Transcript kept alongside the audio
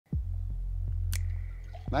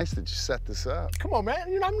Nice that you set this up. Come on, man.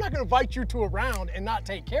 You know, I'm not gonna invite you to a round and not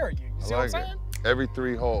take care of you. You see what I'm saying? Every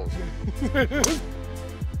 3 holes.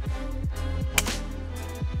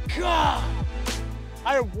 God!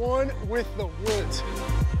 I have won with the woods.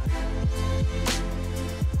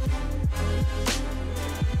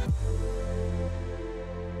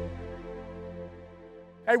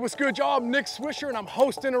 Hey, what's good, y'all? I'm Nick Swisher, and I'm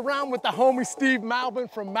hosting around with the homie Steve Malbon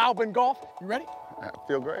from Malbon Golf. You ready? I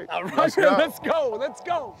feel great. All right, let's go. Let's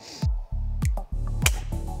go.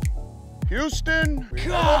 Houston,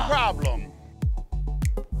 no problem.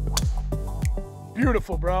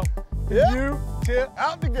 Beautiful, bro. Yeah. Beautiful.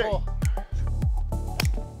 Out the gate.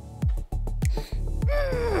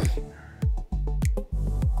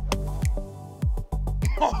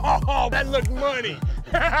 Oh, that looked money.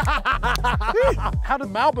 How did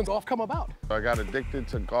Malbon Golf come about? I got addicted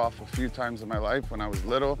to golf a few times in my life when I was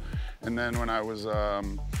little, and then when I was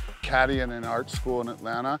caddying in art school in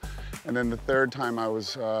Atlanta, and then the third time I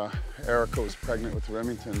was, Erica was pregnant with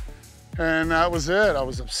Remington. And that was it. I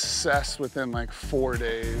was obsessed within like 4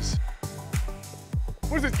 days.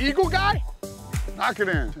 What is this, Eagle guy? Knock it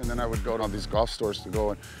in. And then I would go to all these golf stores to go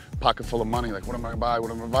and pocket full of money, like what am I gonna buy,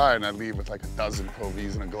 what am I gonna buy? And I'd leave with like a dozen Pro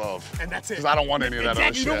Vs and a glove. And that's it. Because I don't want any of that other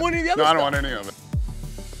shit. You don't want any of the other No, stuff? I don't want any of it.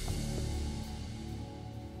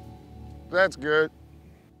 That's good.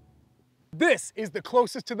 This is the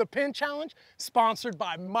Closest to the Pin Challenge, sponsored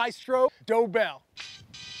by Maestro Dobel.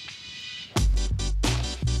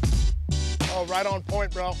 Oh, right on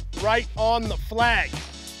point, bro. Right on the flag.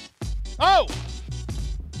 Oh!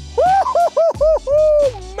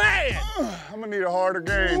 Woo-hoo-hoo-hoo-hoo, man! I'm gonna need a harder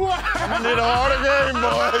game. I'm gonna need a harder game,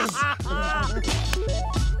 boys.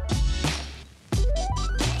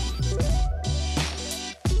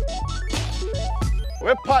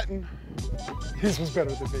 We're putting. His was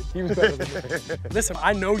better than me. He was better than me. Listen,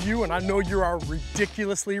 I know you, and I know you're a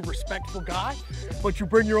ridiculously respectful guy, but you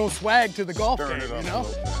bring your own swag to the golf game, you know?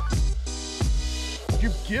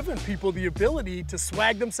 You've given people the ability to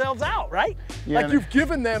swag themselves out, right? Yeah, like you've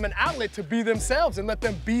given them an outlet to be themselves and let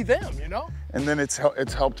them be them, you know? And then it's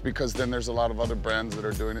helped because then there's a lot of other brands that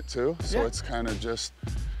are doing it too. So it's kind of just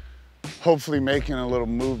hopefully making a little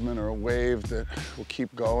movement or a wave that will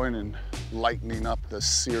keep going and lightening up the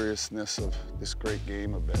seriousness of this great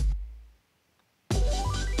game a bit.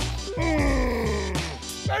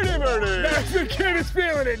 Birdie, birdie! That's the kid is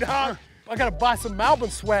feeling it, dog. I gotta buy some Malbon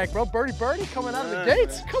swag, bro. Birdie, birdie coming out of the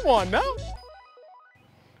gates. Man. Come on now.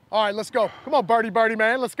 All right, let's go. Come on, birdie, birdie,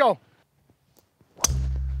 man. Let's go.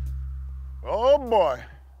 Oh, boy.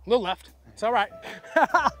 A little left. It's all right.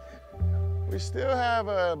 We still have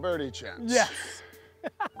a birdie chance. Yes.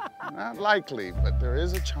 Not likely, but there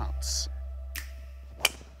is a chance.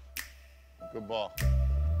 Good ball.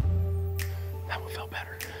 That one felt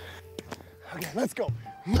better. Okay, let's go.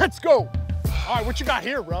 Let's go. All right, what you got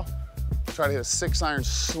here, bro? Try to hit a 6-iron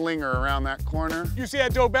slinger around that corner. You see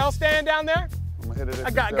that Dobel stand down there? I'm gonna hit it at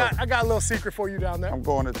I got a little secret for you down there. I'm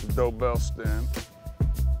going at the Dobel stand.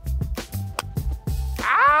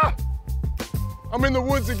 Ah! I'm in the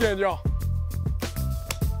woods again, y'all.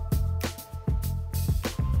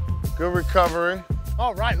 Good recovery.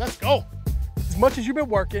 All right, let's go. As much as you've been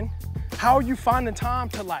working, how are you finding time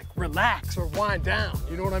to like relax or wind down?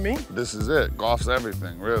 You know what I mean? This is it. Golf's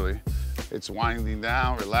everything, really. It's winding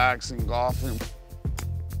down, relaxing, golfing.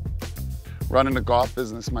 Running the golf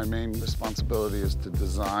business, my main responsibility is to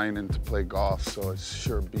design and to play golf, so it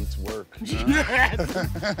sure beats work. You know? Yes!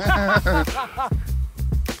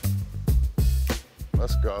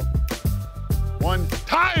 Let's go. One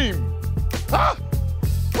time! Ah!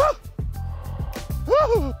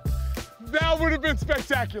 That would have been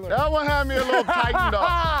spectacular. That one had me a little tightened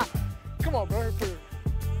up. Come on, bro. Put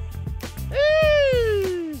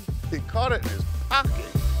it. He caught it in his pocket.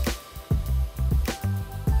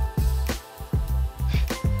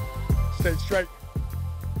 Stay straight.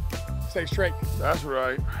 Stay straight. That's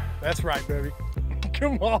right. That's right, baby.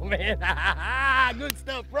 Come on, man. Good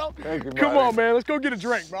stuff, bro. Thank you, buddy. Come on, man. Let's go get a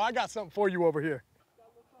drink, bro. I got something for you over here.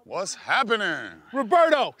 What's happening?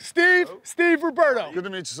 Roberto. Steve. Hello. Steve Roberto. Good to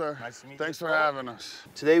meet you, sir. Nice to meet you. Thanks for having us.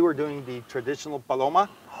 Today we're doing the traditional Paloma.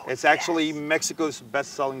 It's actually Mexico's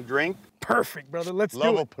best-selling drink. Perfect, brother. Let's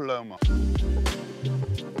Love do a it. Paloma.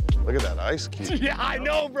 Look at that ice cube. Yeah, I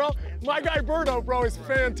know, bro. My guy Berto, bro, is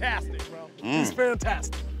fantastic, bro. He's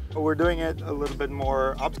fantastic. We're doing it a little bit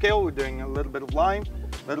more upscale. We're doing a little bit of lime,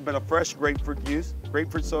 a little bit of fresh grapefruit juice,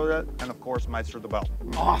 grapefruit soda, and of course, Maestro Dobel.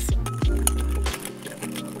 Awesome.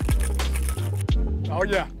 Oh,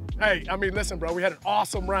 yeah. Hey, I mean, listen, bro, we had an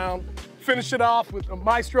awesome round. Finish it off with a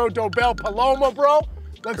Maestro Dobel Paloma, bro.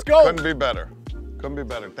 Let's go. Couldn't be better. Couldn't be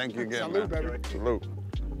better. Thank you again, Salute, man. baby. Salute.